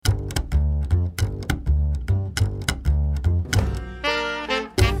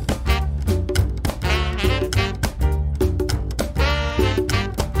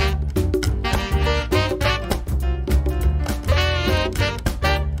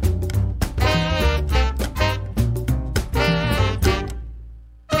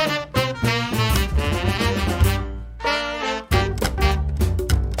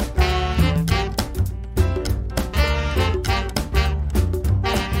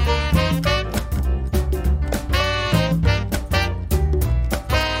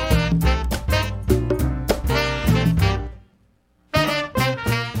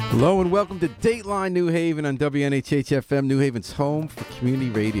and welcome to Dateline New Haven on WNHH FM, New Haven's home for community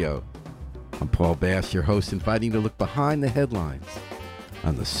radio. I'm Paul Bass, your host, inviting you to look behind the headlines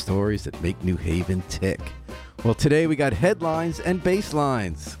on the stories that make New Haven tick. Well, today we got headlines and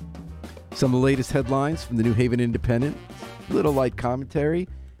baselines. Some of the latest headlines from the New Haven Independent, a little light commentary,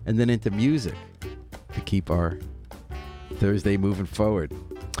 and then into music to keep our Thursday moving forward.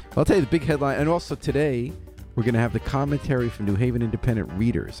 I'll tell you the big headline, and also today we're going to have the commentary from New Haven Independent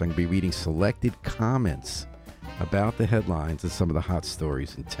readers. I'm going to be reading selected comments about the headlines and some of the hot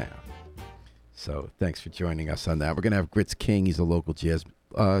stories in town. So thanks for joining us on that. We're going to have Grits King. He's a local jazz,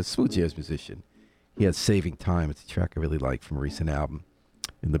 smooth jazz musician. He has Saving Time. It's a track I really like from a recent album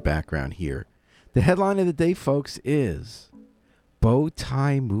in the background here. The headline of the day, folks, is Bow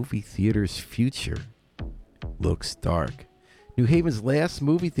Tie Movie Theater's future looks dark. New Haven's last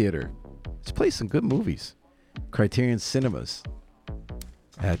movie theater. It's played some good movies. Criterion Cinemas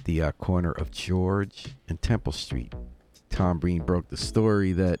at the corner of George and Temple Street. Tom Breen broke the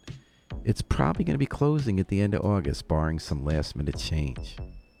story that it's probably going to be closing at the end of August, barring some last-minute change.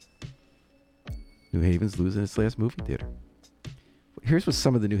 New Haven's losing its last movie theater. Here's what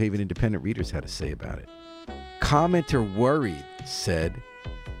some of the New Haven Independent readers had to say about it. Commenter Worried said,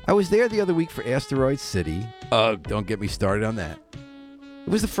 I was there the other week for Asteroid City. Ugh, don't get me started on that. It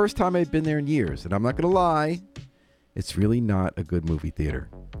was the first time I'd been there in years, and I'm not going to lie, it's really not a good movie theater.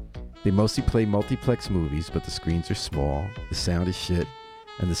 They mostly play multiplex movies, but the screens are small, the sound is shit,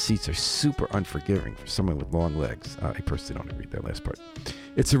 and the seats are super unforgiving for someone with long legs. I personally don't agree with that last part.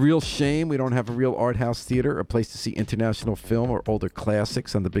 It's a real shame we don't have a real art house theater, a place to see international film or older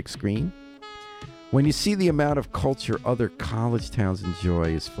classics on the big screen. When you see the amount of culture other college towns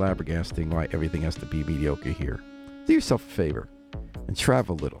enjoy, it's flabbergasting why everything has to be mediocre here. Do yourself a favor and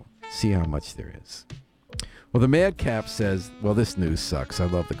travel a little. See how much there is. Well, the Madcap says, well, this news sucks. I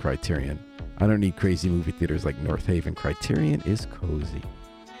love the Criterion. I don't need crazy movie theaters like North Haven. Criterion is cozy.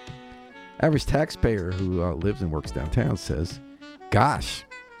 Average taxpayer who lives and works downtown says, gosh,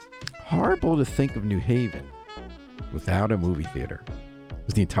 horrible to think of New Haven without a movie theater.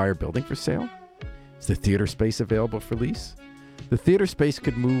 Was the entire building for sale? Is the theater space available for lease? The theater space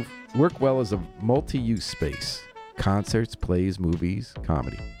could work well as a multi-use space. Concerts, plays, movies,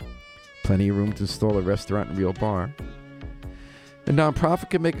 comedy. Plenty of room to install a restaurant and real bar. A nonprofit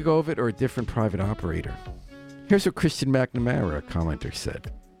could make a go of it, or a different private operator. Here's what Christian McNamara, a commenter,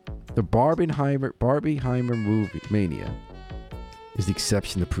 said. The Barbieheimer movie mania is the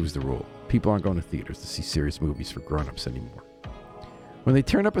exception that proves the rule. People aren't going to theaters to see serious movies for grown-ups anymore. When they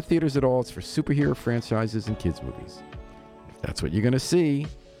turn up at theaters at all, it's for superhero franchises and kids' movies. If that's what you're going to see,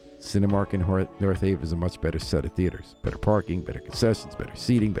 Cinemark in North Haven is a much better set of theaters. Better parking, better concessions, better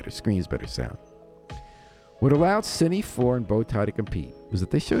seating, better screens, better sound. What allowed Cine 4 and Bowtie to compete was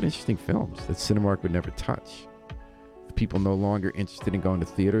that they showed interesting films that Cinemark would never touch. With people no longer interested in going to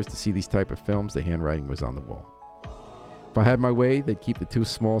theaters to see these type of films, the handwriting was on the wall. If I had my way, they'd keep the two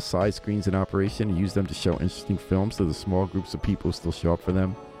small side screens in operation and use them to show interesting films to the small groups of people who still show up for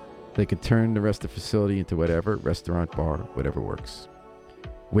them. They could turn the rest of the facility into whatever, restaurant, bar, whatever works.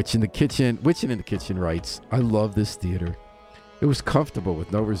 Witchin' in the Kitchen writes, I love this theater. It was comfortable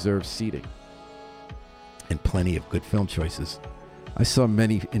with no reserved seating and plenty of good film choices. I saw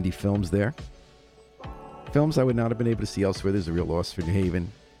many indie films there. Films I would not have been able to see elsewhere. There's a real loss for New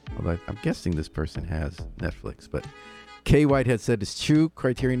Haven. Although I'm guessing this person has Netflix. But Kay Whitehead said, it's true,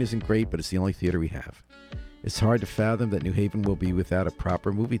 Criterion isn't great, but it's the only theater we have. It's hard to fathom that New Haven will be without a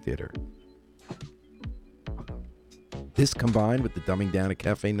proper movie theater. This, combined with the dumbing down at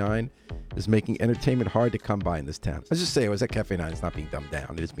Cafe 9, is making entertainment hard to come by in this town. Let's just say I was at Cafe 9. It's not being dumbed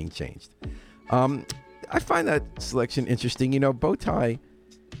down. It is being changed. I find that selection interesting. You know, Bowtie,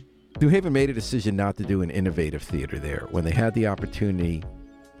 New Haven made a decision not to do an innovative theater there. When they had the opportunity,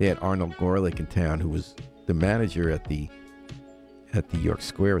 they had Arnold Gorlick in town, who was the manager at the York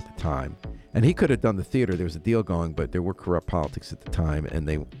Square at the time. And he could have done the theater. There was a deal going, but there were corrupt politics at the time, and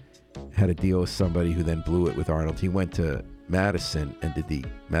they had a deal with somebody who then blew it with Arnold. He went to Madison and did the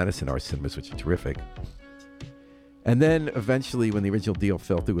Madison Art Cinemas, which are terrific. And then eventually, when the original deal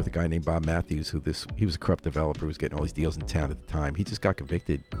fell through with a guy named Bob Matthews, he was a corrupt developer who was getting all these deals in town at the time. He just got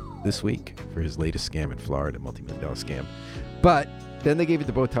convicted this week for his latest scam in Florida, multi-million-dollar scam. But then they gave it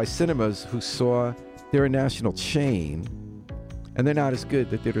to Bowtie Cinemas, who saw they're a national chain, and they're not as good.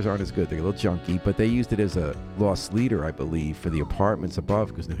 The theaters aren't as good. They're a little junky, but they used it as a loss leader, I believe, for the apartments above,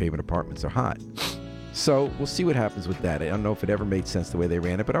 because New Haven apartments are hot. So we'll see what happens with that. I don't know if it ever made sense the way they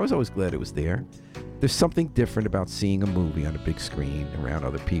ran it, but I was always glad it was there. There's something different about seeing a movie on a big screen around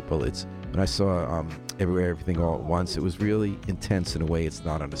other people. It's when I saw everything all at once. It was really intense in a way it's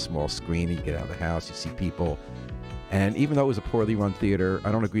not on a small screen. You get out of the house, you see people. And even though it was a poorly run theater,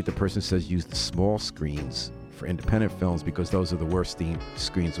 I don't agree with the person who says use the small screens for independent films because those are the worst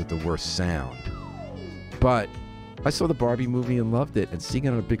screens with the worst sound. But I saw the Barbie movie and loved it, and seeing it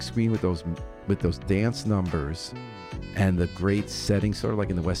on a big screen with those dance numbers and the great setting, sort of like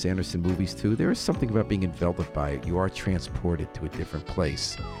in the Wes Anderson movies too, there is something about being enveloped by it. You are transported to a different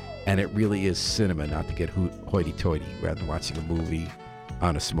place, and it really is cinema, not to get hoity-toity, rather than watching a movie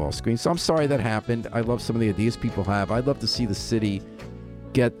on a small screen. So I'm sorry that happened. I love some of the ideas people have. I'd love to see the city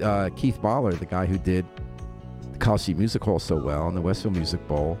get Keith Mahler, the guy who did the Coliseum Music Hall so well and the Westville Music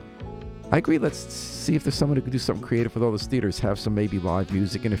Bowl. I agree. Let's see if there's someone who can do something creative with all those theaters. Have some maybe live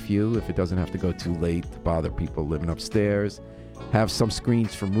music in a few, if it doesn't have to go too late to bother people living upstairs. Have some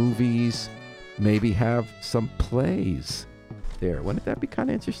screens for movies. Maybe have some plays there. Wouldn't that be kind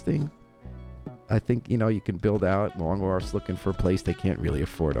of interesting? I think, you can build out. Long Wharf's looking for a place. They can't really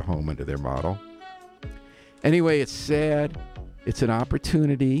afford a home under their model. Anyway, it's sad. It's an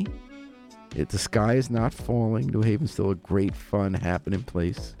opportunity. The sky is not falling. New Haven's still a great, fun, happening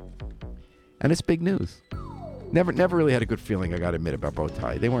place. And it's big news. Never really had a good feeling, I got to admit, about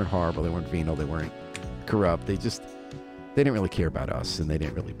Bowtie. They weren't horrible. They weren't venal. They weren't corrupt. They didn't really care about us, and they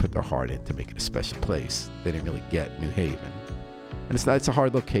didn't really put their heart in to make it a special place. They didn't really get New Haven. And it's a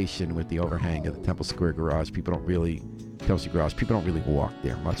hard location with the overhang of the Temple Square garage. People don't really walk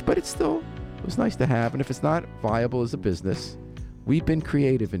there much. But it was nice to have. And if it's not viable as a business, we've been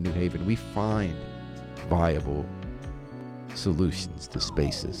creative in New Haven. We find viable solutions to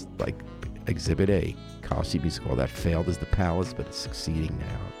spaces like Exhibit A, Coliseum Music Hall, that failed as the Palace, but it's succeeding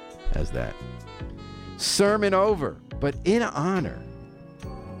now as that. Sermon over, but in honor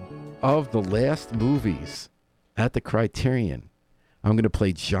of the last movies at the Criterion, I'm going to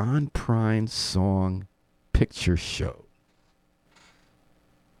play John Prine's song, Picture Show.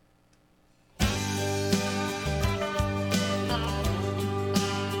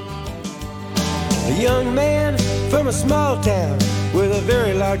 A young man from a small town with a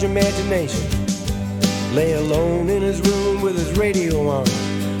very large imagination lay alone in his room with his radio on,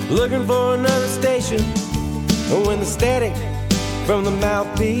 looking for another station. And when the static from the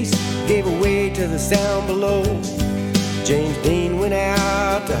mouthpiece gave way to the sound below, James Dean went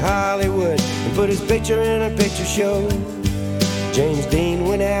out to Hollywood and put his picture in a picture show. James Dean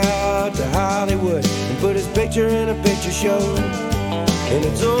went out to Hollywood and put his picture in a picture show. And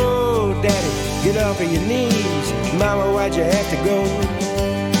it's, oh, Daddy, get off of your knees. Mama, why'd you have to go?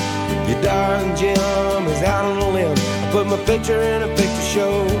 Your darling Jim is out on a limb. I put my picture in a picture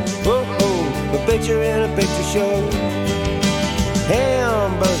show. Oh, oh, my picture in a picture show.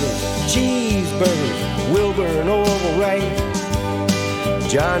 Hamburgers, cheeseburgers, Wilbur and Orville Wright,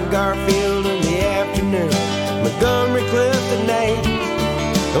 John Garfield in the afternoon, Montgomery Clift at night.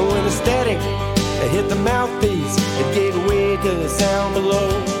 And when the static hit the mouthpiece, it gave way to the sound below.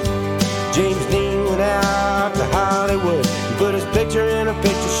 James Dean went out to Hollywood and put his picture in a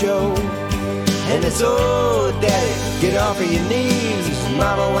picture show. And it's, oh, Daddy, get off of your knees.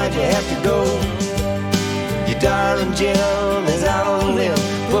 Mama, why'd you have to go? Your darling Jim is out on a limb.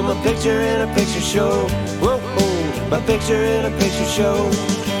 Put my picture in a picture show. Whoa, whoa, my picture in a picture show.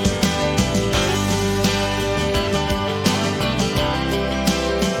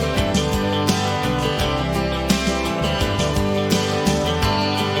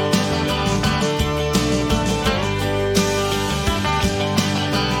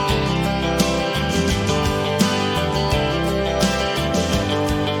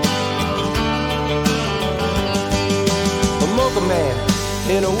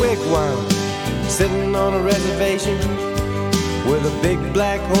 In a wigwam, sitting on a reservation, with a big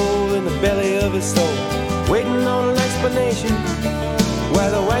black hole in the belly of his soul, waiting on an explanation.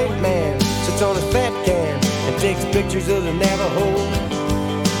 While the white man sits on his fat can and takes pictures of the Navajo.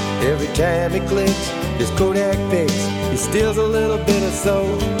 Every time he clicks his Kodak picks, he steals a little bit of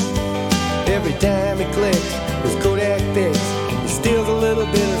soul. Every time he clicks his Kodak picks, he steals a little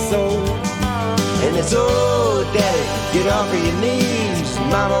bit of soul. And it's, oh, Daddy, get off of your knees.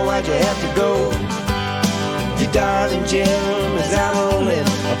 Mama, why'd you have to go? Your darling Jim is out on a limb.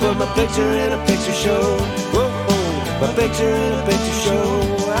 I put my picture in a picture show. Whoa, whoa, my picture in a picture show.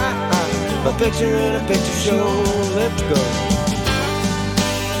 My picture in a picture show. Let's go.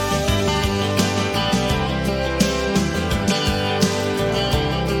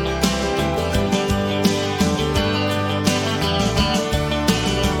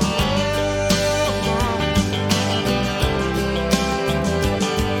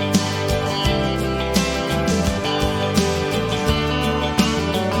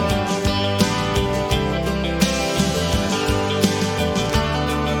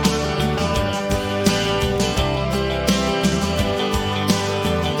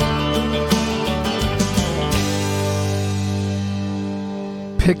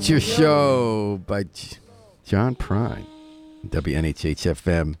 Picture Show by John Prine, WNHH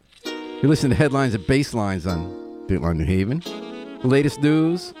FM. You listen to headlines and Basslines on Dateline New Haven. The latest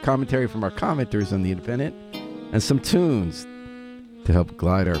news, commentary from our commenters on The Independent, and some tunes to help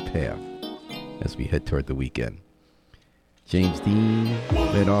glide our path as we head toward the weekend. James Dean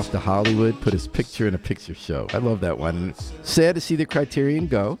went off to Hollywood, put his picture in a picture show. I love that one. And sad to see the Criterion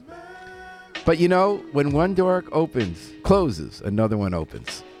go. But you know, when one door closes, another one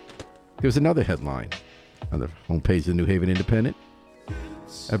opens. There's another headline on the homepage of the New Haven Independent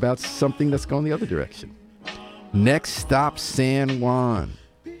about something that's going the other direction. Next stop, San Juan.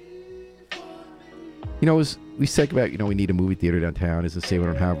 You know, as we said about, we need a movie theater downtown. As to say we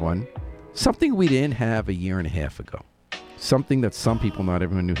don't have one. Something we didn't have a year and a half ago. Something that some people, not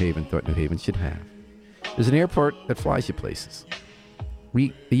everyone in New Haven, thought New Haven should have. There's an airport that flies you places.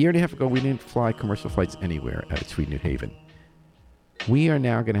 A year and a half ago, we didn't fly commercial flights anywhere out of Tweed, New Haven. We are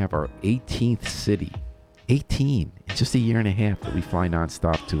now going to have our 18th city. 18 in just a year and a half that we fly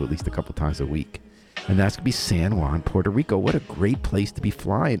nonstop to at least a couple times a week. And that's going to be San Juan, Puerto Rico. What a great place to be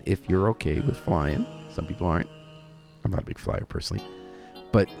flying if you're okay with flying. Some people aren't. I'm not a big flyer personally.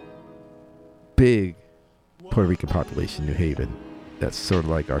 But big Puerto Rican population, New Haven. That's sort of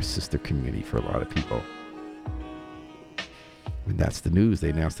like our sister community for a lot of people. And that's the news. They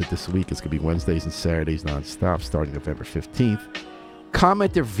announced it this week. It's going to be Wednesdays and Saturdays nonstop starting November 15th.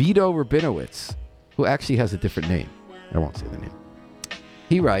 Commenter Vito Rabinowitz, who actually has a different name. I won't say the name.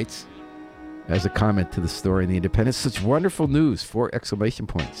 He writes, as a comment to the story in The Independent, such wonderful news, 4 exclamation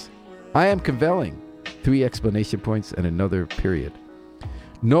points. I am conveying, 3 exclamation points and another period.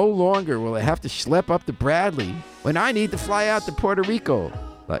 No longer will I have to schlep up to Bradley when I need to fly out to Puerto Rico,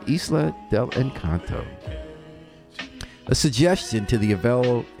 La Isla del Encanto. A suggestion to the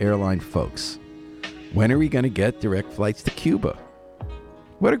Avello airline folks. When are we going to get direct flights to Cuba?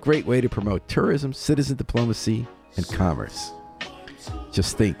 What a great way to promote tourism, citizen diplomacy, and commerce.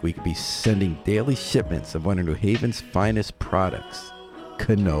 Just think we could be sending daily shipments of one of New Haven's finest products,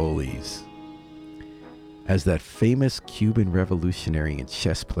 cannolis. As that famous Cuban revolutionary and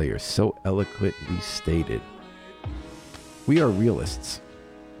chess player so eloquently stated, we are realists,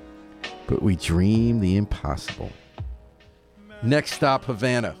 but we dream the impossible. Next stop,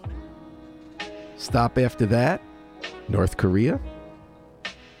 Havana. Stop after that, North Korea.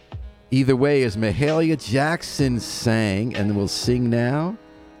 Either way, as Mahalia Jackson sang, and will sing now,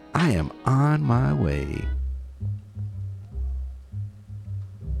 I am on my way.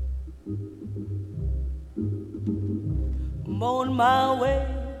 I'm on my way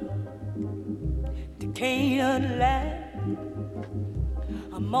to Canaan land.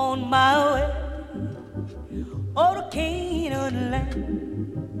 I'm on my way, oh, to Canaan land.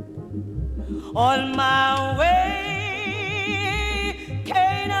 On my way,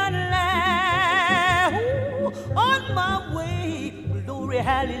 Canaan land. Ooh, on my way, glory,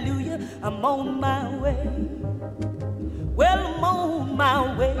 hallelujah. I'm on my way. Well, I'm on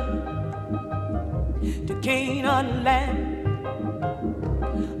my way to Canaan land.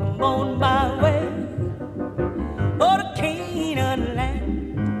 I'm on my way, oh, to Canaan land.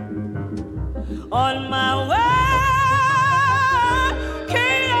 On my way,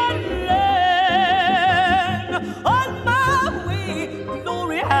 Canaan land. On my way,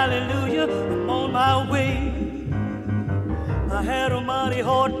 glory, hallelujah. I'm on my way. I had a mighty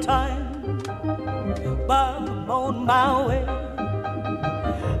hard time, but I'm on my way.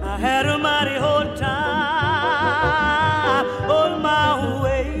 I had a mighty hard time on my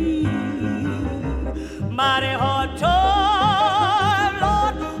way. Mighty hard time,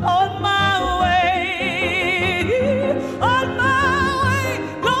 Lord, on my way. On my way,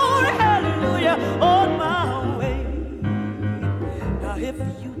 glory, hallelujah, on my way. Now if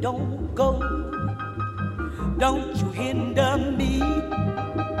you don't go, don't you hinder me.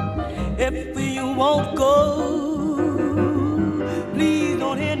 If you won't go, please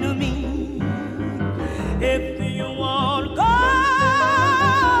don't hinder me. If you won't go,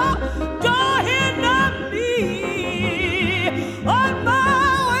 don't hinder me. On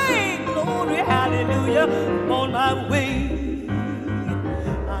my way, glory, hallelujah, on my way.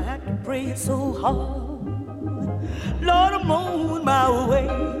 I had to pray so hard, Lord, I'm on my way.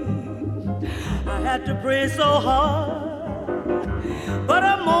 I had to pray so hard, but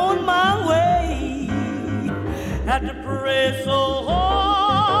I'm on my way. Had to pray so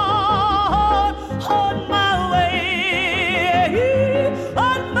hard on my way.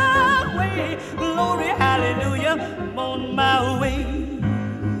 On my way, glory, hallelujah, I'm on my way.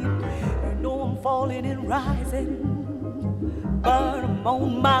 You know I'm falling and rising, but I'm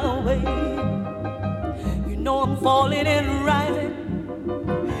on my way. You know I'm falling and rising,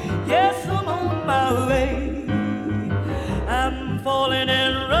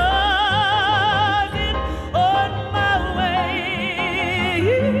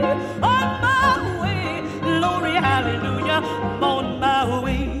 on my way. Glory, hallelujah, I'm on my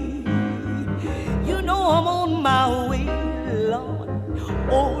way. You know I'm on my way, Lord,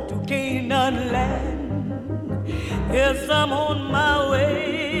 oh, to Canaan land. Yes, I'm on my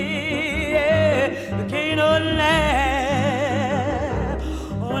way, yeah, to Canaan land.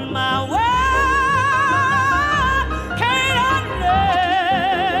 On my way.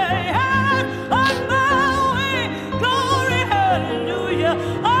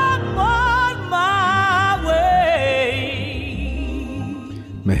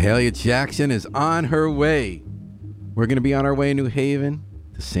 Mahalia Jackson is on her way. We're going to be on our way in New Haven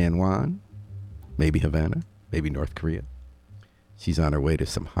to San Juan, maybe Havana, maybe North Korea. She's on her way to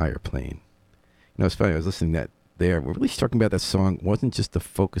some higher plane. You know, it's funny, I was listening to that there. We're really talking about that song. It wasn't just the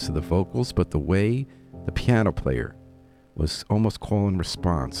focus of the vocals, but the way the piano player was almost call and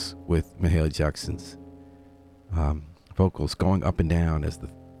response with Mahalia Jackson's vocals going up and down as the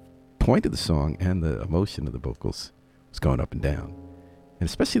point of the song and the emotion of the vocals was going up and down. And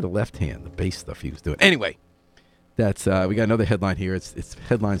especially the left hand, the bass stuff he was doing. Anyway, that's we got another headline here. It's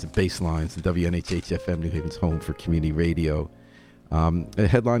headlines and Basslines, the WNHH FM New Haven's home for community radio. A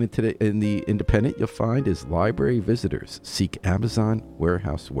headline in the Independent you'll find is library visitors seek Amazon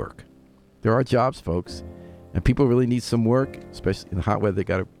warehouse work. There are jobs, folks, and people really need some work, especially in the hot weather. They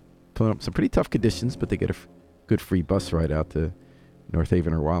got to put up some pretty tough conditions, but they get a good free bus ride out to North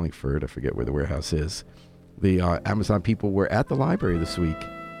Haven or Wallingford. I forget where the warehouse is. The Amazon people were at the library this week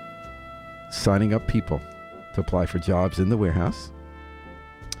signing up people to apply for jobs in the warehouse.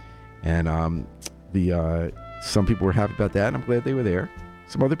 And some people were happy about that, and I'm glad they were there.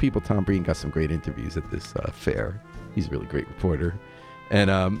 Some other people, Tom Breen got some great interviews at this fair. He's a really great reporter.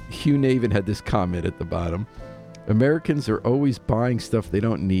 And Hugh Navin had this comment at the bottom. Americans are always buying stuff they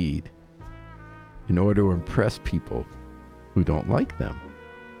don't need in order to impress people who don't like them.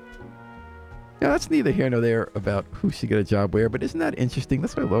 Now, that's neither here nor there about who should get a job where, but isn't that interesting?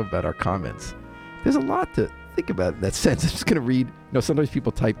 That's what I love about our comments. There's a lot to think about in that sense. I'm just going to read, sometimes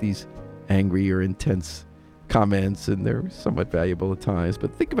people type these angry or intense comments, and they're somewhat valuable at times,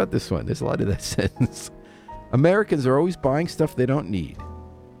 but think about this one. There's a lot of that sentence. Americans are always buying stuff they don't need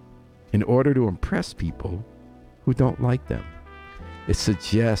in order to impress people who don't like them. It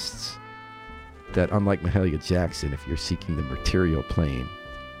suggests that unlike Mahalia Jackson, if you're seeking the material plane,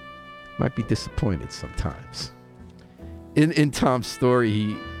 might be disappointed sometimes. In Tom's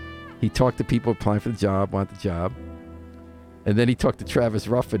story, he talked to people applying for the job, want the job, and then he talked to Travis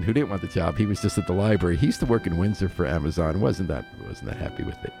Ruffin, who didn't want the job. He was just at the library. He used to work in Windsor for Amazon. wasn't that happy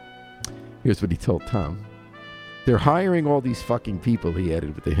with it. Here's what he told Tom. They're hiring all these fucking people, he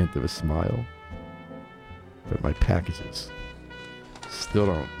added with a hint of a smile. But my packages still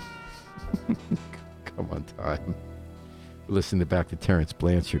don't come on time. Listen back to Terrence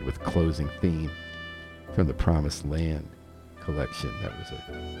Blanchard with Closing Theme from the Promised Land collection. That was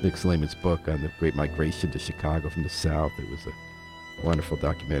Nick Slayman's book on the Great Migration to Chicago from the South. It was a wonderful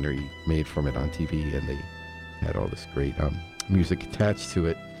documentary made from it on TV, and they had all this great music attached to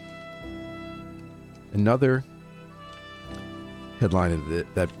it. Another headline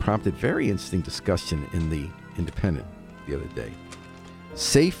that prompted very interesting discussion in the Independent the other day.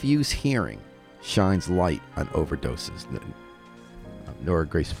 Safe Use Hearing shines light on overdoses. Nora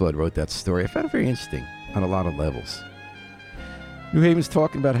Grace Flood wrote that story. I found it very interesting on a lot of levels. New Haven's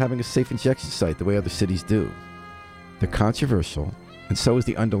talking about having a safe injection site the way other cities do. They're controversial, and so is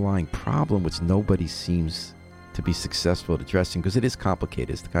the underlying problem, which nobody seems to be successful at addressing, because it is complicated.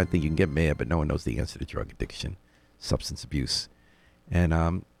 It's the kind of thing you can get mad, but no one knows the answer to drug addiction, substance abuse. And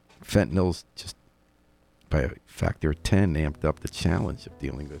fentanyl's just by a factor of 10 amped up the challenge of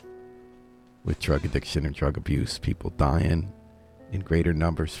dealing with drug addiction and drug abuse. People dying in greater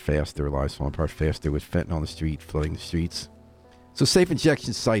numbers faster, lives falling apart faster with fentanyl on the street, flooding the streets. So safe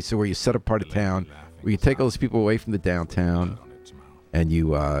injection sites are where you set up part of town, where you take all those people away from the downtown, and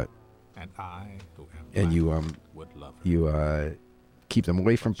you keep them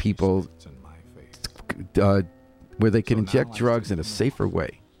away from people, where they can inject drugs in a safer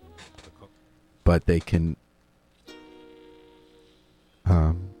way, but they can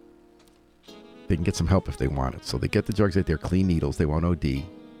get some help if they want it. So they get the drugs out there, clean needles, they won't OD.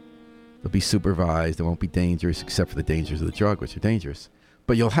 They'll be supervised, they won't be dangerous except for the dangers of the drug, which are dangerous.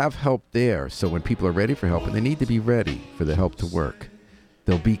 But you'll have help there, so when people are ready for help, and they need to be ready for the help to work,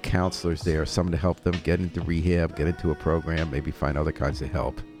 there'll be counselors there, someone to help them get into rehab, get into a program, maybe find other kinds of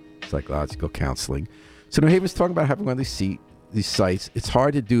help, psychological counseling. So New Haven's talking about having one of these these sites, it's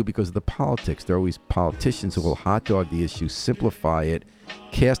hard to do because of the politics. There are always politicians who will hot dog the issue, simplify it,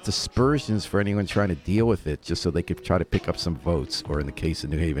 cast aspersions for anyone trying to deal with it just so they could try to pick up some votes, or in the case of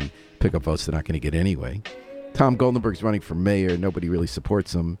New Haven, pick up votes they're not going to get anyway. Tom Goldenberg's running for mayor. Nobody really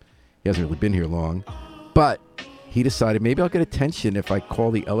supports him. He hasn't really been here long. But he decided maybe I'll get attention if I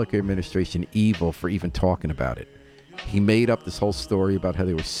call the Ellicker administration evil for even talking about it. He made up this whole story about how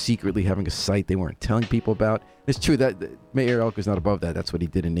they were secretly having a site they weren't telling people about. It's true that Mayor Ellicker's not above that. That's what he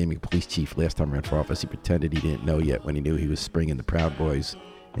did in naming a police chief last time he ran for office. He pretended he didn't know yet when he knew he was springing the Proud Boys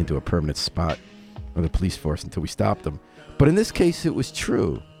into a permanent spot on the police force until we stopped them. But in this case, it was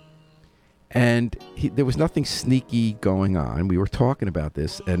true. And there was nothing sneaky going on. We were talking about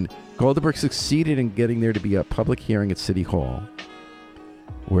this, and Goldenberg succeeded in getting there to be a public hearing at City Hall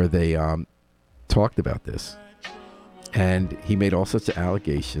where they talked about this. And he made all sorts of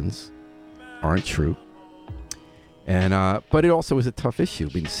allegations, aren't true. And but it also was a tough issue.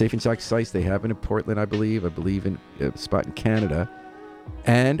 I mean, Safe and Jack sites, they have it in Portland, I believe in a spot in Canada.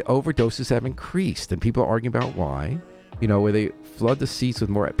 And overdoses have increased. And people are arguing about why. You know, where they flood the seats with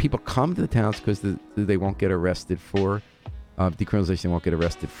more. People come to the towns because they won't get arrested for decriminalization. They won't get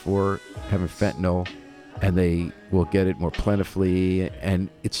arrested for having fentanyl. And they will get it more plentifully. And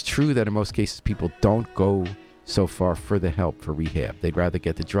it's true that in most cases, people don't go so far for the help for rehab. They'd rather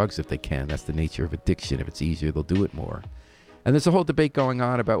get the drugs if they can. That's the nature of addiction. If it's easier, they'll do it more. And there's a whole debate going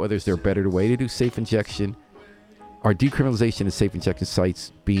on about whether is there a better way to do safe injection. Are decriminalization and safe injection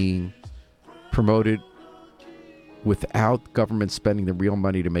sites being promoted without government spending the real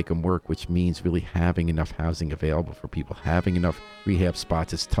money to make them work, which means really having enough housing available for people, having enough rehab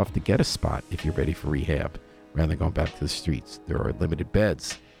spots? It's tough to get a spot if you're ready for rehab rather than going back to the streets. There are limited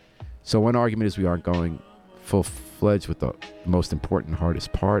beds. So one argument is we aren't going full-fledged with the most important,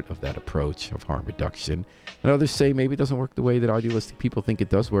 hardest part of that approach of harm reduction. And others say maybe it doesn't work the way that idealistic people think it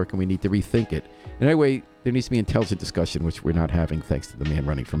does work, and we need to rethink it. And anyway, there needs to be intelligent discussion, which we're not having thanks to the man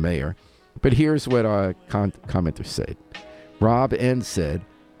running for mayor. But here's what commenters said. Rob N. said,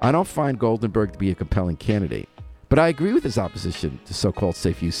 I don't find Goldenberg to be a compelling candidate, but I agree with his opposition to so-called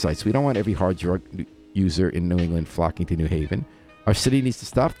safe use sites. We don't want every hard drug user in New England flocking to New Haven. Our city needs to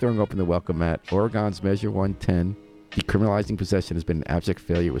stop throwing open the welcome mat. Oregon's Measure 110, decriminalizing possession, has been an abject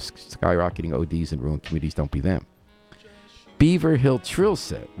failure with skyrocketing ODs and ruined communities. Don't be them. Beaver Hill Trill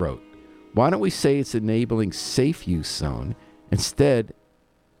wrote, why don't we say it's enabling safe use zone, instead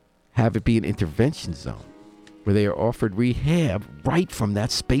have it be an intervention zone where they are offered rehab right from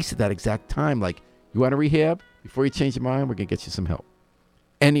that space at that exact time. Like, you want a rehab? Before you change your mind, we're going to get you some help.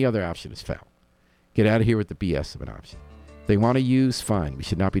 Any other option is foul. Get out of here with the BS of an option. If they want to use, fine. We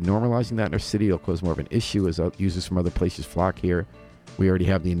should not be normalizing that in our city. It'll cause more of an issue as users from other places flock here. We already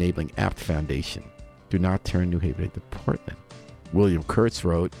have the enabling APT Foundation. Do not turn New Haven into Portland. William Kurtz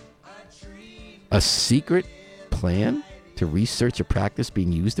wrote, a secret plan to research a practice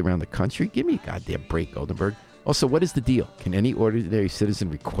being used around the country? Give me a goddamn break, Goldenberg. Also, what is the deal? Can any ordinary citizen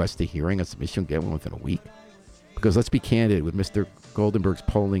request a hearing on submission and get one within a week? Because let's be candid, with Mr. Goldenberg's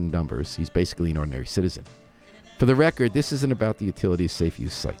polling numbers, he's basically an ordinary citizen. For the record, this isn't about the utility of safe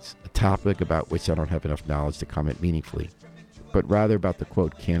use sites, a topic about which I don't have enough knowledge to comment meaningfully, but rather about the,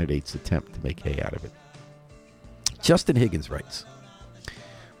 quote, candidate's attempt to make hay out of it. Justin Higgins writes,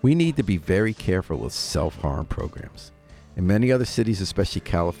 we need to be very careful with self-harm programs. In many other cities, especially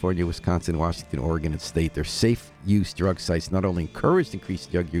California, Wisconsin, Washington, Oregon, and state, their safe use drug sites not only encouraged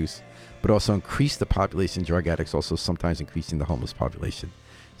increased drug use, but also increased the population of drug addicts, also sometimes increasing the homeless population,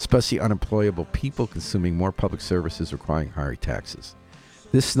 especially unemployable people consuming more public services requiring higher taxes.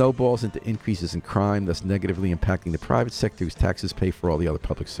 This snowballs into increases in crime, thus negatively impacting the private sector whose taxes pay for all the other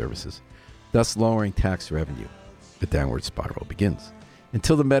public services, thus lowering tax revenue. The downward spiral begins.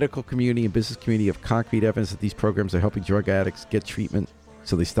 Until the medical community and business community have concrete evidence that these programs are helping drug addicts get treatment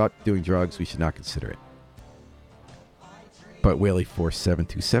so they stop doing drugs, we should not consider it. But Whaley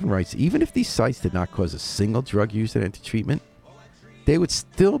 4727 writes, even if these sites did not cause a single drug user to enter treatment, they would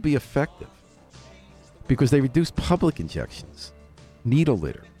still be effective because they reduce public injections, needle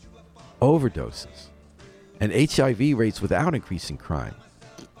litter, overdoses, and HIV rates without increasing crime.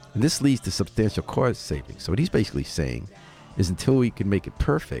 And this leads to substantial cost savings. So what he's basically saying is until we can make it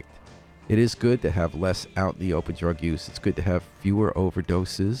perfect, it is good to have less out in the open drug use. It's good to have fewer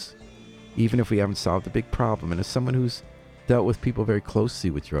overdoses, even if we haven't solved a big problem. And as someone who's dealt with people very closely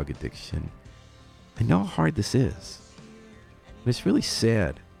with drug addiction, I know how hard this is. And it's really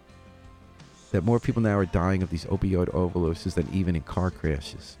sad that more people now are dying of these opioid overdoses than even in car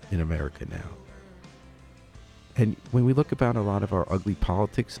crashes in America now. And when we look about a lot of our ugly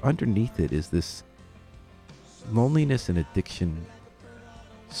politics, underneath it is this loneliness and addiction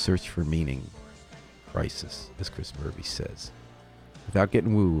search for meaning crisis, as Chris Murphy says. Without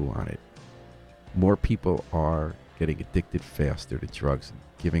getting woo-woo on it, more people are getting addicted faster to drugs and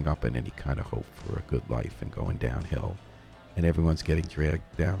giving up on any kind of hope for a good life and going downhill. And everyone's getting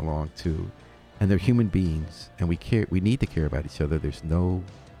dragged down along too. And they're human beings, and we need to care about each other. There's no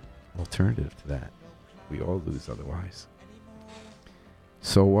alternative to that. We all lose otherwise.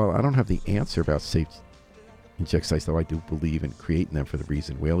 So while I don't have the answer about safe inject sites, though I do believe in creating them for the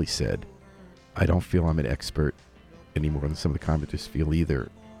reason Whaley said, I don't feel I'm an expert any more than some of the commenters feel either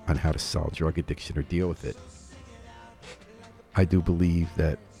on how to solve drug addiction or deal with it. I do believe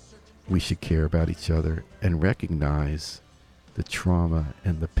that we should care about each other and recognize the trauma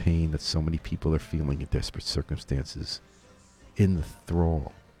and the pain that so many people are feeling in desperate circumstances in the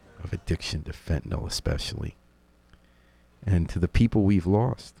thrall of addiction to fentanyl especially. And to the people we've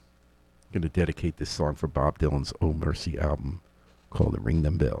lost, I'm going to dedicate this song for Bob Dylan's Oh Mercy album called Ring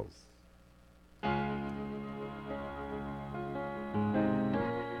Them Bells.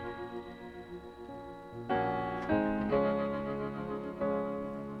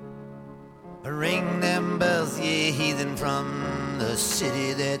 Ring them bells, ye heathen from the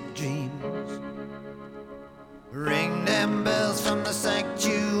city that dreams. Ring them bells from the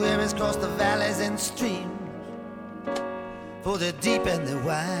sanctuaries across the valleys and streams. For they're deep and they're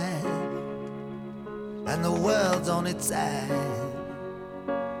wide, and the world's on its side,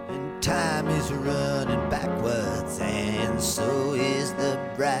 and time is running backwards, and so is the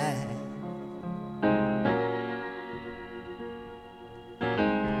bride.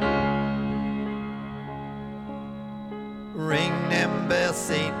 Ring them bells,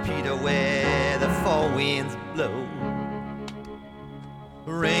 St. Peter, where the four winds blow.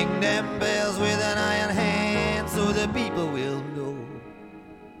 Ring them bells with an iron hand so the people will know.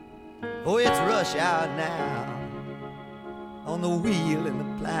 Oh, it's rush hour now on the wheel and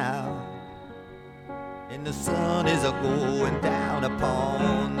the plow, and the sun is a-going down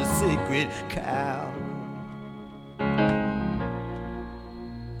upon the sacred cow.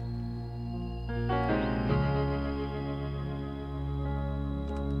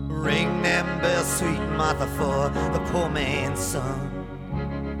 Ring them bells, sweet Martha, for the poor man's son.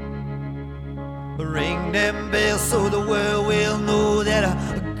 Ring them bells so the world will know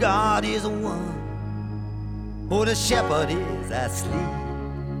that God is one. Oh, the shepherd is asleep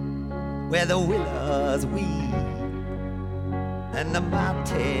where the willows weep, and the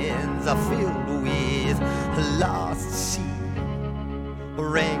mountains are filled with lost sheep.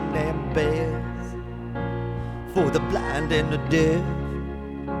 Ring them bells for the blind and the deaf.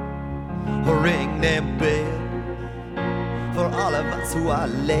 Ring them bells for all of us who are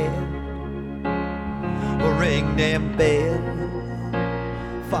left. Ring them bells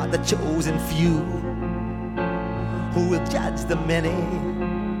for the chosen few who will judge the many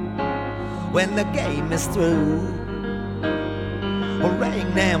when the game is through.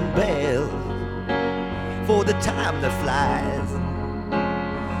 Ring them bells for the time that flies,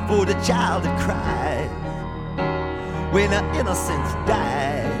 for the child that cries when her innocence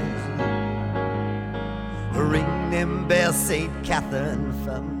dies. Ring them bells, St. Catherine,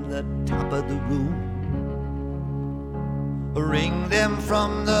 from the top of the room. Ring them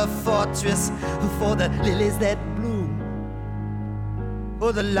from the fortress for the lilies that bloom.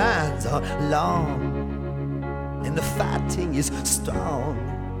 For the lines are long and the fighting is strong,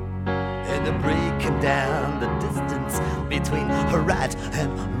 and they're breaking down the distance between right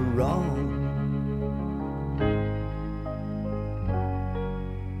and wrong.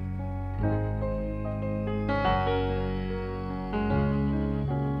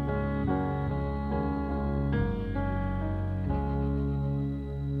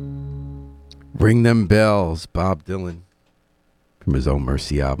 Ring Them Bells, Bob Dylan, from his own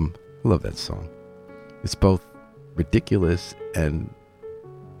Mercy album. I love that song. It's both ridiculous and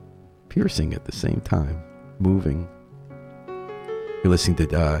piercing at the same time, moving. You're listening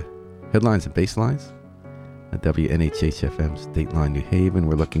to Headlines and Basslines at WNHH FM's Dateline, New Haven.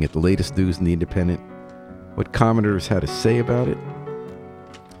 We're looking at the latest news in the Independent, what commenters had to say about it,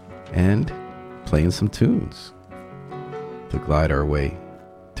 and playing some tunes to glide our way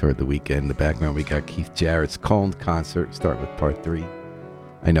toward the weekend. In the background, we got Keith Jarrett's Cone concert, start with part 3.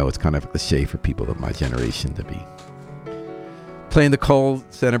 I know it's kind of a cliche for people of my generation to be playing the Cone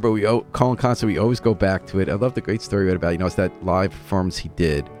Center, but Cone concert, we always go back to it. I love the great story we read about, it's that live performance he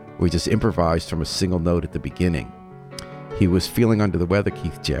did where he just improvised from a single note at the beginning. He was feeling under the weather,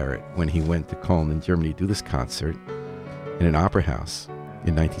 Keith Jarrett, when he went to Cologne in Germany to do this concert in an opera house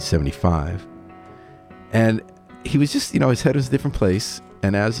in 1975. And he was just, his head was a different place.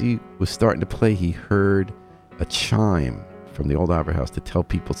 And as he was starting to play, he heard a chime from the old opera house to tell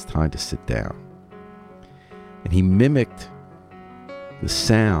people it's time to sit down. And he mimicked the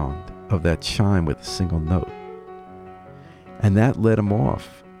sound of that chime with a single note. And that led him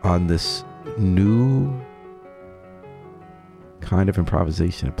off on this new kind of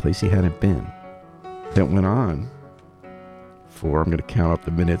improvisation, a place he hadn't been, that went on for, I'm going to count up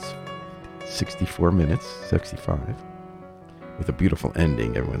the minutes, 64 minutes, 65, with a beautiful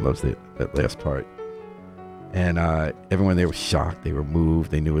ending. Everyone loves that last part. And everyone there was shocked. They were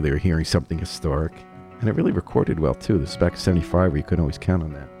moved. They knew they were hearing something historic. And it really recorded well, too. This was back in 75 where you couldn't always count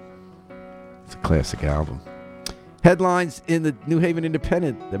on that. It's a classic album. Headlines in the New Haven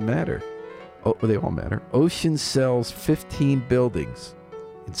Independent that matter. Oh, they all matter. Ocean sells 15 buildings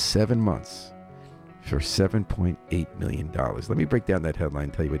in 7 months for $7.8 million. Let me break down that headline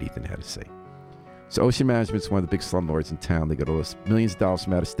and tell you what Ethan had to say. So Ocean Management is one of the big slumlords in town. They got all this millions of dollars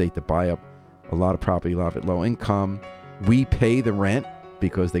from out of state to buy up a lot of property, a lot of it low income. We pay the rent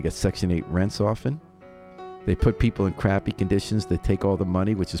because they get Section 8 rents often. They put people in crappy conditions. They take all the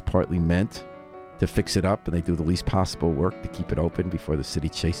money, which is partly meant to fix it up, and they do the least possible work to keep it open before the city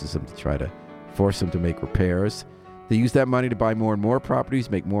chases them to try to force them to make repairs. They use that money to buy more and more properties,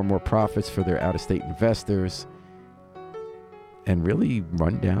 make more and more profits for their out-of-state investors, and really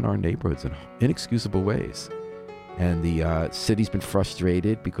run down our neighborhoods in inexcusable ways. And the city's been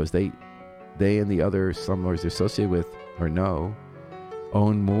frustrated because they and the other slumlords they're associated with or know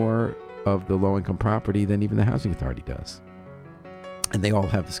own more of the low-income property than even the housing authority does. And they all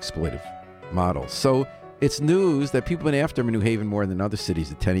have this exploitive model. So it's news that people have been after them in New Haven more than other cities.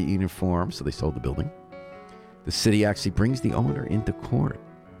 The tenant union formed, so they sold the building. The city actually brings the owner into court,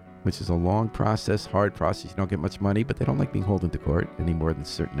 which is a long process, hard process. You don't get much money, but they don't like being hauled into court any more than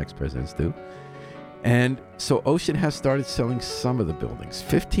certain ex-presidents do. And so Ocean has started selling some of the buildings.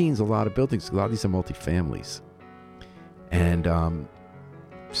 15 is a lot of buildings. A lot of these are multifamilies. And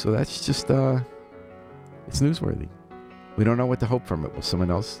so that's just, it's newsworthy. We don't know what to hope from it. Will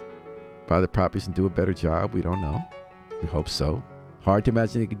someone else buy the properties and do a better job? We don't know. We hope so. Hard to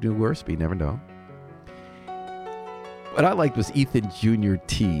imagine they could do worse, but you never know. What I liked was Ethan Jr.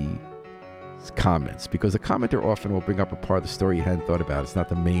 T's comments, because a commenter often will bring up a part of the story you hadn't thought about. It's not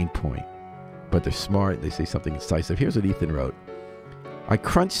the main point, but they're smart. They say something incisive. Here's what Ethan wrote. I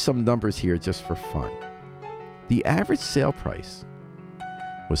crunched some numbers here just for fun. The average sale price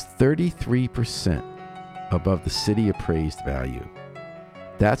was 33% above the city appraised value.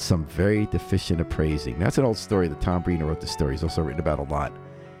 That's some very deficient appraising. That's an old story that Tom Brina wrote the story. He's also written about a lot.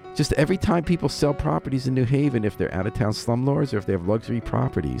 Just every time people sell properties in New Haven, if they're out-of-town slumlords or if they have luxury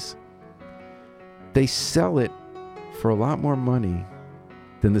properties, they sell it for a lot more money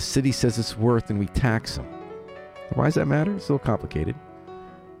than the city says it's worth, and we tax them. Why does that matter? It's a little complicated.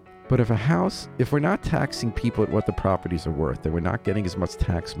 But if we're not taxing people at what the properties are worth, then we're not getting as much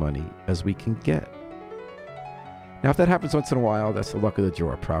tax money as we can get. Now, if that happens once in a while, that's the luck of the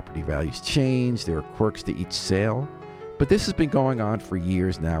draw. Property values change. There are quirks to each sale. But this has been going on for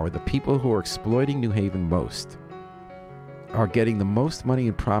years now, where the people who are exploiting New Haven most are getting the most money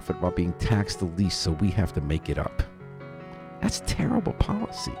in profit while being taxed the least, so we have to make it up. That's terrible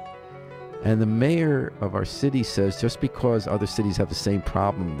policy. And the mayor of our city says just because other cities have the same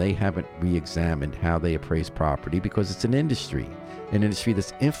problem, they haven't re-examined how they appraise property, because it's an industry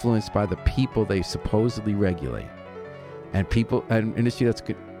that's influenced by the people they supposedly regulate. And an industry that's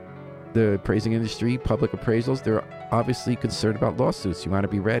good. The appraising industry, public appraisals, they're obviously concerned about lawsuits. You want to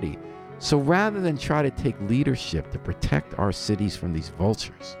be ready. So rather than try to take leadership to protect our cities from these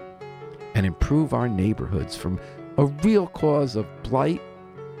vultures and improve our neighborhoods from a real cause of blight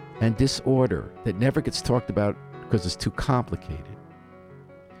and disorder that never gets talked about because it's too complicated,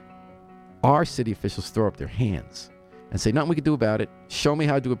 our city officials throw up their hands and say, nothing we can do about it. Show me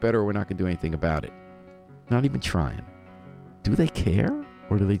how to do it better, or we're not going to do anything about it. Not even trying. Do they care?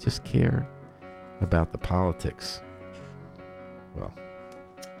 Or do they just care about the politics? Well,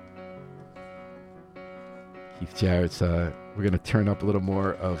 Keith Jarrett's, we're going to turn up a little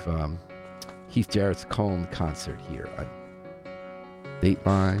more of Keith Jarrett's Cone concert here on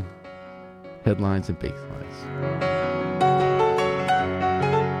Dateline, Headlines, and Basslines.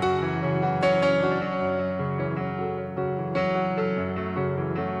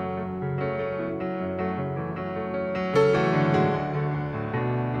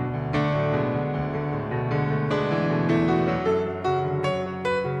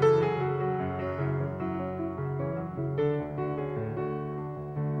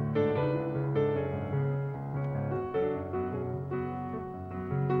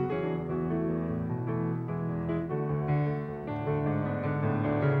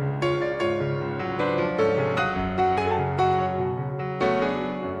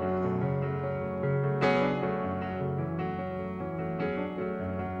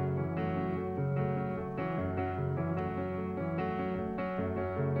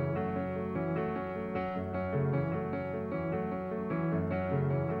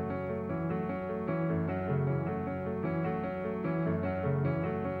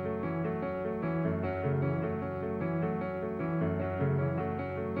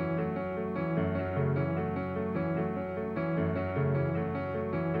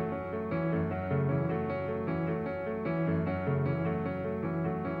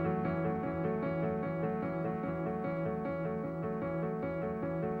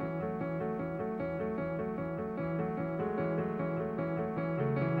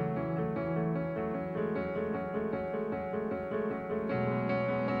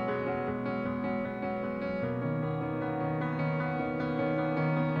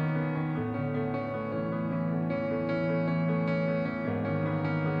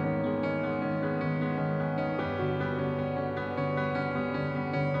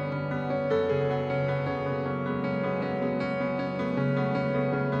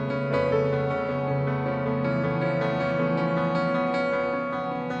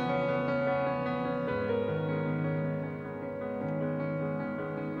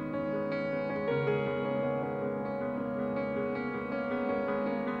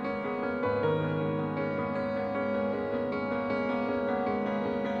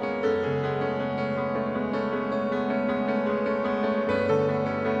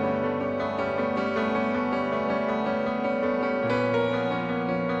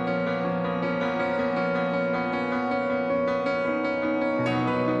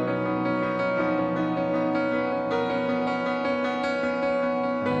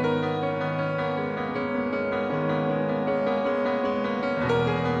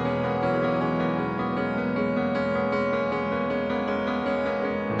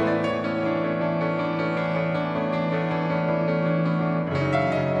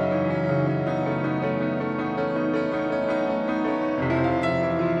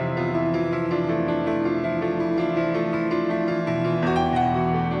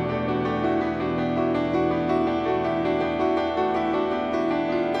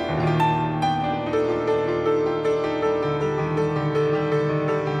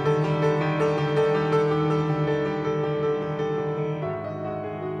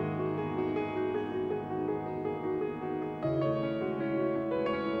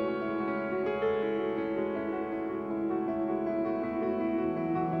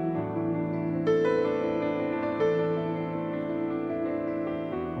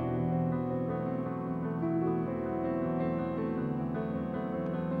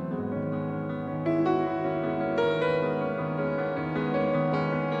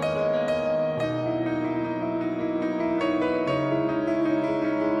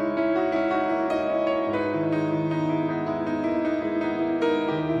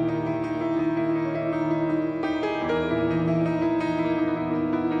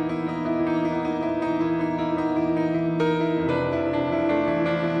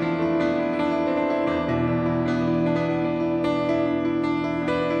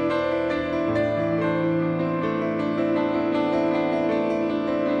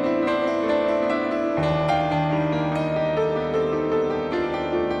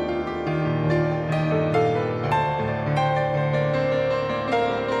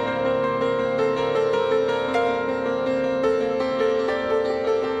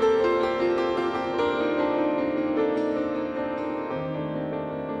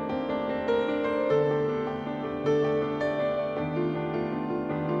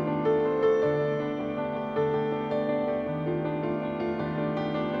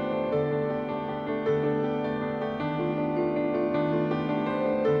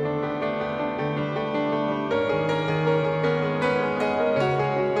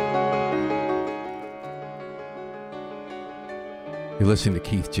 listening to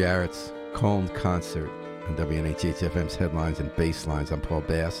Keith Jarrett's Colne Concert on WNHH FM's Headlines and Basslines. I'm Paul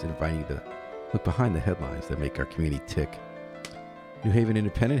Bass, inviting you to look behind the headlines that make our community tick. New Haven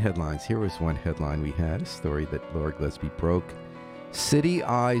Independent headlines. Here was one headline we had, a story that Laura Gillespie broke. City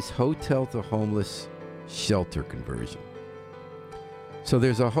eyes hotel to homeless shelter conversion. So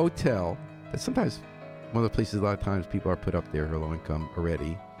there's a hotel that sometimes, one of the places a lot of times people are put up there who are low income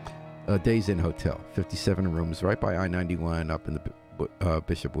already. Days Inn Hotel, 57 rooms, right by I-91 up in the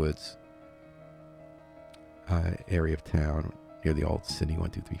Bishop Woods area of town, near the old city,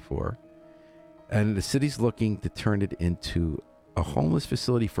 1234. And the city's looking to turn it into a homeless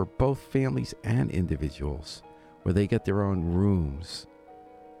facility for both families and individuals, where they get their own rooms.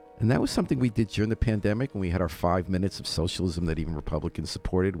 And that was something we did during the pandemic when we had our 5 minutes of socialism that even Republicans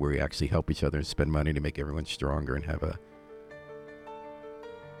supported, where we actually help each other and spend money to make everyone stronger and have a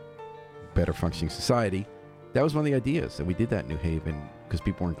better functioning society. That was one of the ideas, and we did that in New Haven because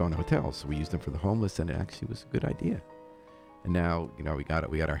people weren't going to hotels, so we used them for the homeless, and it actually was a good idea. And now, we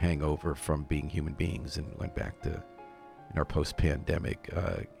got our hangover from being human beings and went back to, in our post-pandemic,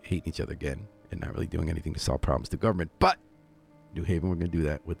 hating each other again and not really doing anything to solve problems to government. But New Haven, we're going to do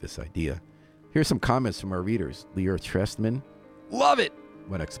that with this idea. Here's some comments from our readers. Leah Trestman, love it! !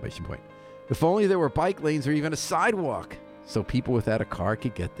 If only there were bike lanes or even a sidewalk so people without a car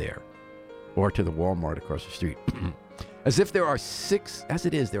could get there. Or to the Walmart across the street. As there are 6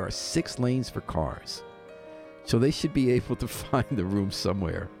 lanes for cars. So they should be able to find the room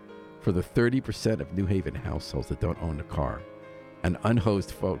somewhere for the 30% of New Haven households that don't own a car. And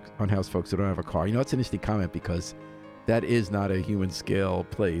unhoused folks who don't have a car. It's an interesting comment because that is not a human scale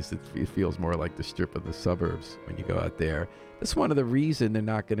place. It feels more like the strip of the suburbs when you go out there. That's one of the reasons they're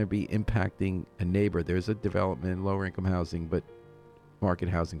not going to be impacting a neighbor. There's a development in lower income housing, but market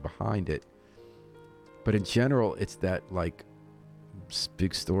housing behind it. But in general, it's that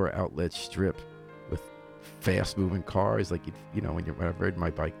big store outlet strip with fast moving cars. When I've ridden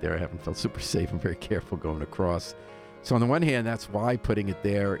my bike there, I haven't felt super safe. I'm very careful going across. So on the one hand, that's why putting it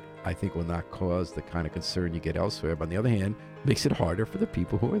there, I think, will not cause the kind of concern you get elsewhere. But on the other hand, makes it harder for the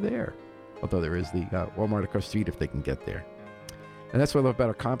people who are there. Although there is the Walmart across the street if they can get there. And that's what I love about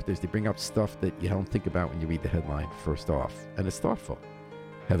our commenters. They bring up stuff that you don't think about when you read the headline first off. And it's thoughtful.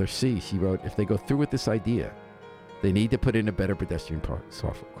 Heather C., she wrote, if they go through with this idea, they need to put in a better pedestrian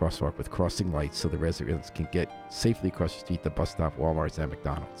crosswalk with crossing lights so the residents can get safely across the street to bus stop, Walmarts, and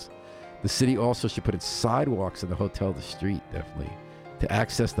McDonald's. The city also should put in sidewalks in the hotel, the street, definitely, to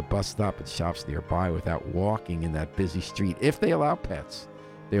access the bus stop and shops nearby without walking in that busy street. If they allow pets,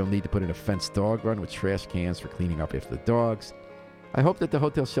 they will need to put in a fenced dog run with trash cans for cleaning up after the dogs. I hope that the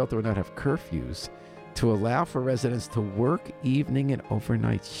hotel shelter will not have curfews to allow for residents to work evening and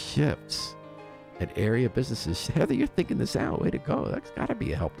overnight shifts at area businesses. Heather, you're thinking this out. Way to go. That's got to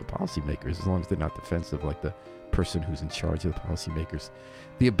be a help to policymakers, as long as they're not defensive like the person who's in charge of the policymakers.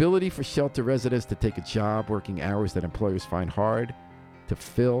 The ability for shelter residents to take a job working hours that employers find hard to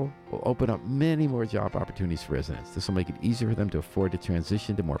fill will open up many more job opportunities for residents. This will make it easier for them to afford to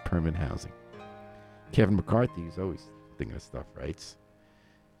transition to more permanent housing. Kevin McCarthy is always thinking of stuff, writes,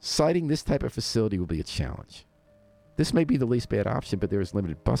 citing this type of facility will be a challenge. This may be the least bad option, but there is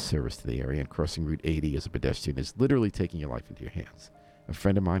limited bus service to the area, and crossing Route 80 as a pedestrian is literally taking your life into your hands. A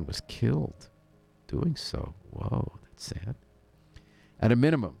friend of mine was killed doing so. Whoa, that's sad. At a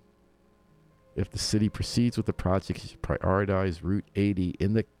minimum, if the city proceeds with the project, it should prioritize Route 80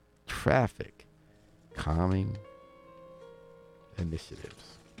 in the traffic calming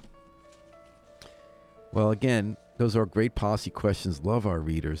initiatives. Well, again, those are great policy questions. Love our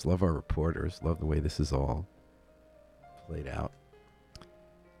readers, love our reporters, love the way this is all played out.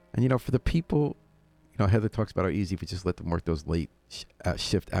 And, for the people, Heather talks about how easy if you just let them work those late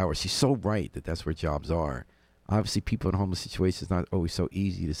shift hours. She's so right that that's where jobs are. Obviously, people in homeless situations, not always so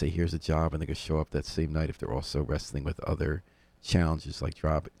easy to say, here's a job, and they can show up that same night if they're also wrestling with other challenges like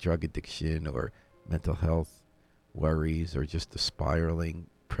drug addiction or mental health worries or just the spiraling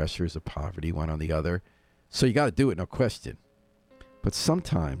pressures of poverty, one on the other. So you got to do it, no question. But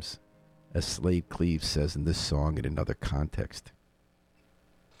sometimes, as Slade Cleaves says in this song in another context,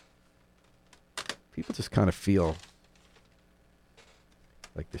 people just kind of feel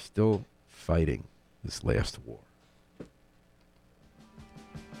like they're still fighting this last war.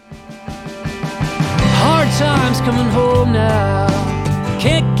 Hard times coming home now.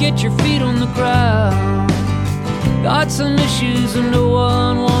 Can't get your feet on the ground. Got some issues and no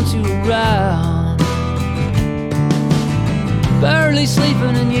one wants you around. Barely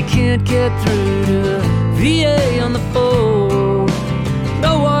sleeping and you can't get through to VA on the phone.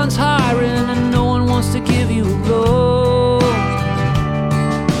 No one's hiring and no one wants to give you a loan.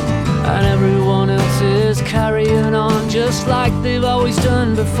 carrying on just like they've always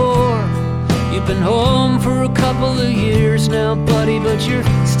done before. You've been home for a couple of years now, buddy, but you're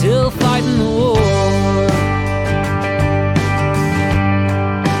still fighting the war.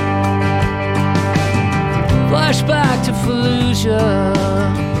 Flashback to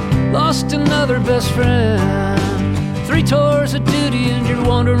Fallujah, lost another best friend. 3 tours of duty and you're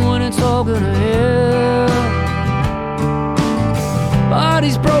wondering when it's all gonna end.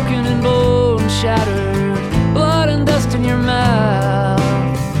 Bodies broken and bones shattered, blood and dust in your mouth.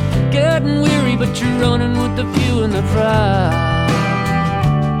 Getting weary but you're running with the few and the proud.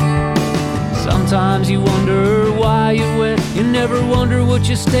 Sometimes you wonder why you went, you never wonder what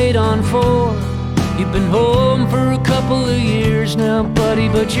you stayed on for. You've been home for a couple of years now, buddy,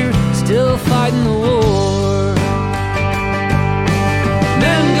 but you're still fighting the war.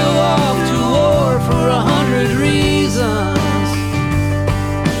 Men go off to war for 100 reasons.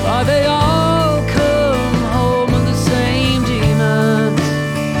 Why they all come home with the same demons.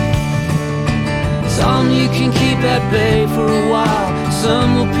 Some you can keep at bay for a while,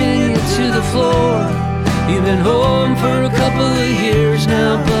 some will pin you to the floor. You've been home for a couple of years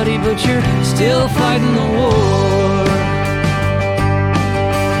now, buddy, but you're still fighting the war.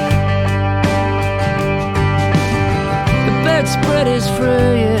 The bedspread is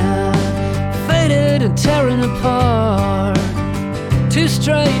fraying, faded and tearing apart. 2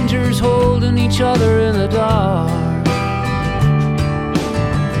 strangers holding each other in the dark.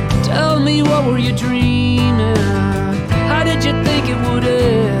 Tell me, what were you dreaming? How did you think it would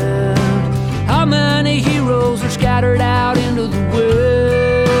end? How many heroes are scattered out into the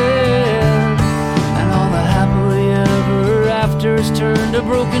wind? And all the happily ever afters turned to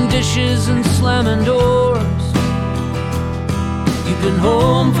broken dishes and slamming doors. You've been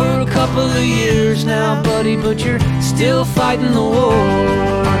home for a couple of years now, buddy, but you're still fighting the war.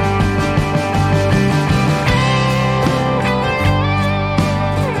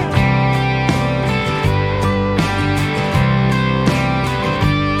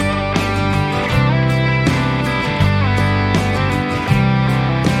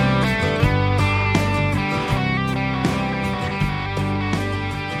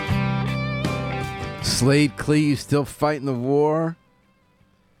 Slade Cleave, Still Fighting the War,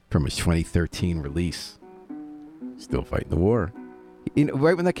 from his 2013 release. Still Fighting the War. You know,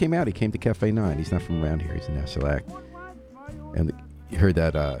 right when that came out, he came to Cafe 9. He's not from around here. He's a national act. And you heard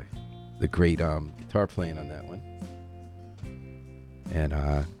that the great guitar playing on that one. And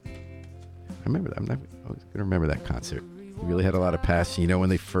I remember that. I was going to remember that concert. He really had a lot of passion. You know, when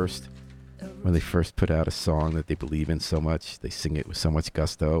they first put out a song that they believe in so much, they sing it with so much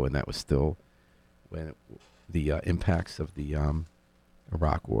gusto, and that was still when the impacts of the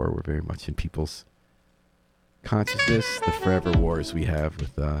Iraq War were very much in people's consciousness. The forever wars we have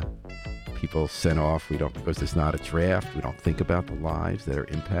with people sent off, because there's not a draft, we don't think about the lives that are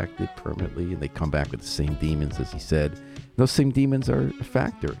impacted permanently, and they come back with the same demons, as he said. Those same demons are a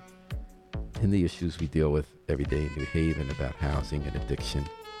factor in the issues we deal with every day in New Haven about housing and addiction.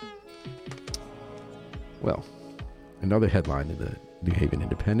 Well, another headline in the New Haven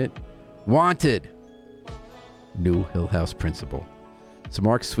Independent: wanted new Hill House principal. So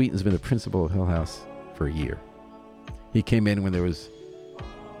Mark Sweeten's been the principal of Hill House for a year. He came in when there was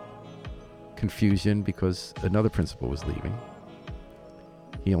confusion because another principal was leaving.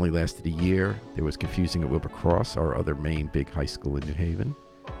 He only lasted a year. There was confusion at Wilbur Cross, our other main big high school in New Haven,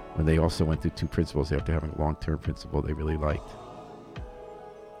 when they also went through 2 principals after having a long-term principal they really liked.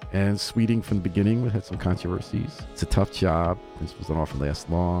 And Sweeting from the beginning had some controversies. It's a tough job. Principals don't often last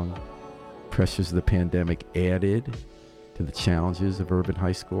long. Pressures of the pandemic added to the challenges of urban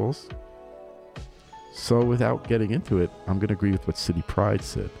high schools. So without getting into it, I'm going to agree with what City Pride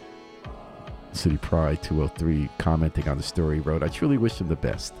said. City Pride 203, commenting on the story, wrote, "I truly wish him the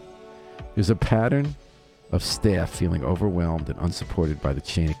best. There's a pattern of staff feeling overwhelmed and unsupported by the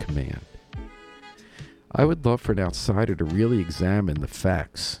chain of command. I would love for an outsider to really examine the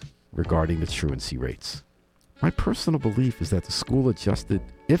facts regarding the truancy rates. My personal belief is that the school adjusted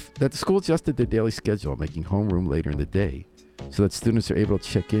their daily schedule, making homeroom later in the day, so that students are able to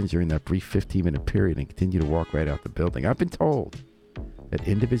check in during that brief 15-minute period and continue to walk right out the building. I've been told that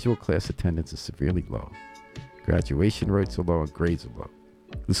individual class attendance is severely low. Graduation rates are low and grades are low.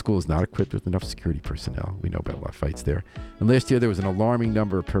 The school is not equipped with enough security personnel. We know about a lot of fights there. And last year there was an alarming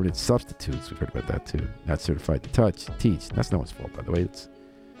number of permanent substitutes. We've heard about that too. Not certified to teach. That's no one's fault, by the way. It's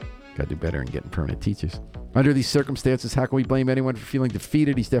got to do better in getting permanent teachers. Under these circumstances, how can we blame anyone for feeling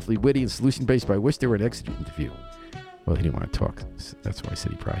defeated? He's definitely witty and solution-based, but I wish there were an exit interview." Well, he didn't want to talk. That's why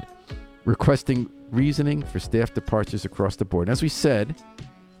City Pride. Requesting reasoning for staff departures across the board. And as we said,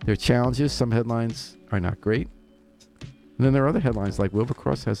 there are challenges. Some headlines are not great. And then there are other headlines like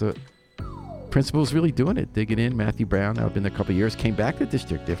Wilbercross has a principal who's really doing it, digging in. Matthew Brown, now been there a couple of years, came back to the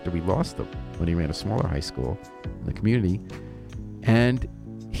district after we lost him when he ran a smaller high school in the community. And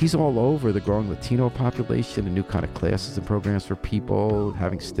he's all over the growing Latino population and new kind of classes and programs for people,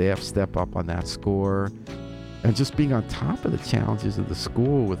 having staff step up on that score, and just being on top of the challenges of the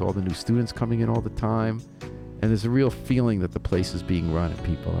school with all the new students coming in all the time. And there's a real feeling that the place is being run and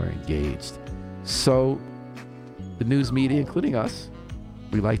people are engaged. So the news media, including us,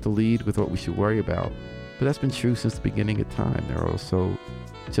 we like to lead with what we should worry about. But that's been true since the beginning of time. There are also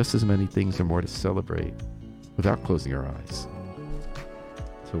just as many things or more to celebrate without closing our eyes.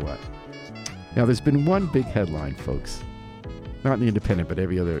 So what? Now, there's been one big headline, folks. Not in the Independent, but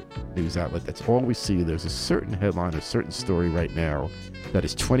every other news outlet. That's all we see. There's a certain headline, a certain story right now that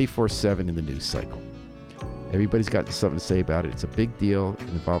is 24/7 in the news cycle. Everybody's got something to say about it. It's a big deal. It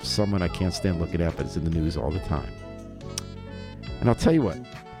involves someone I can't stand looking at, but it's in the news all the time. And I'll tell you what.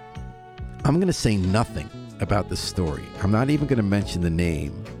 I'm going to say nothing about this story. I'm not even going to mention the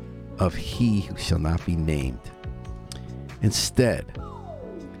name of he who shall not be named. Instead,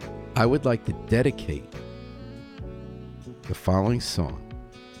 I would like to dedicate the following song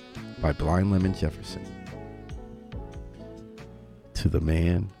by Blind Lemon Jefferson to the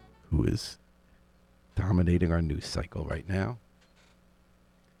man who is dominating our news cycle right now.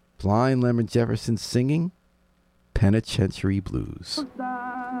 Blind Lemon Jefferson singing Penitentiary Blues.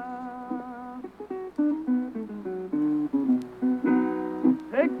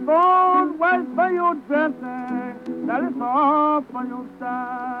 Take bold words for your dressing, that is all for your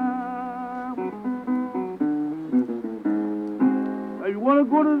style. If you want to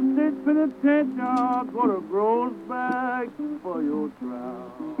go to the state penitentiary, go to Groesbeck for your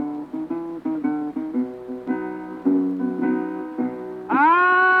trial. I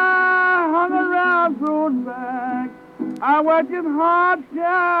hung around Groesbeck, I worked in hard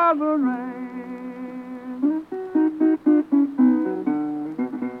shower rain.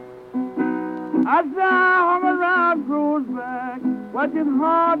 I said I hung around Groesbeck, watching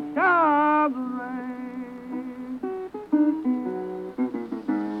hard shower rain.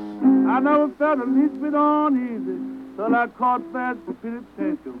 I never felt the least bit uneasy till I caught that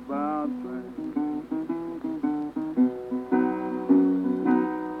penitentiary bound train.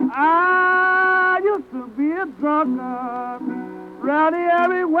 I used to be a drunkard, rowdy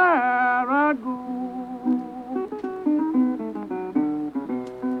everywhere I go.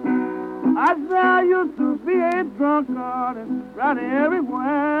 I said I used to be a drunkard and rowdy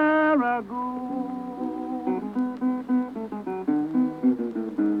everywhere I go.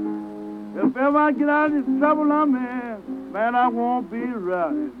 If ever I get out of this trouble I'm in, man, I won't be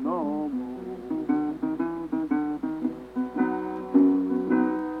rowdy no more.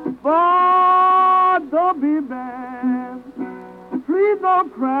 Boy, don't be bad. Please don't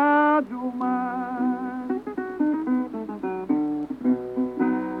cry your mind.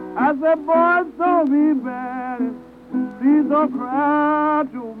 I said, boy, don't be bad. Please don't cry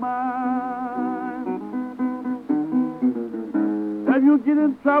your mind. If you get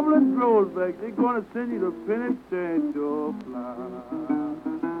in trouble in Groesbeck, they're going to send you to penitentiary fly.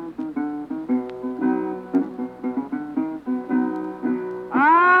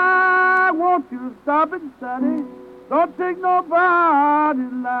 I want you to stop and study. Don't take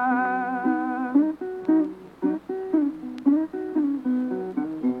nobody's line.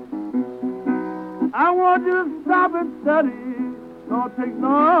 I want you to stop and study. Don't take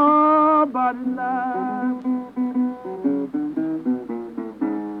nobody's line.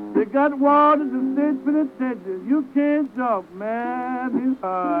 They got water to state penitentiary. You can't jump, man. He's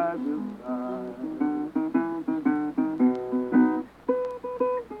hard this time.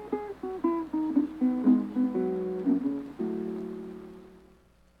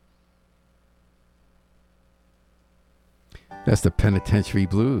 That's the Penitentiary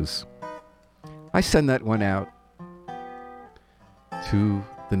Blues. I send that one out to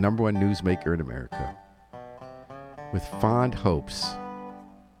the number one newsmaker in America with fond hopes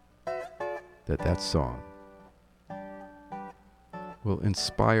that that song will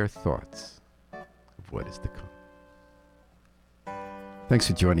inspire thoughts of what is to come. Thanks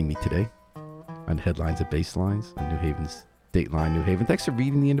for joining me today on Headlines at Basslines on New Haven's Dateline New Haven. Thanks for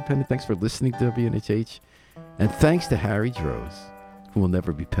reading The Independent. Thanks for listening to WNHH. And thanks to Harry Droz, who will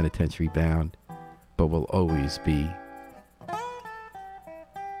never be penitentiary bound, but will always be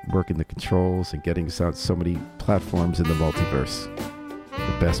working the controls and getting us out so many platforms in the multiverse.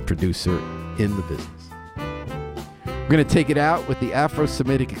 The best producer in the business. We're going to take it out with the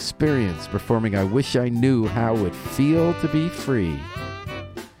Afro-Semitic Experience performing I Wish I Knew How It Would Feel to Be Free.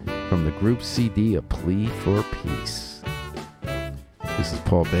 from the group CD, A Plea for Peace. This is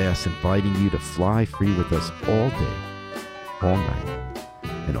Paul Bass inviting you to fly free with us all day, all night,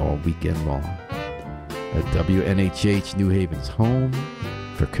 and all weekend long at WNHH New Haven's home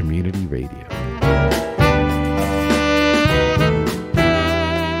for community radio.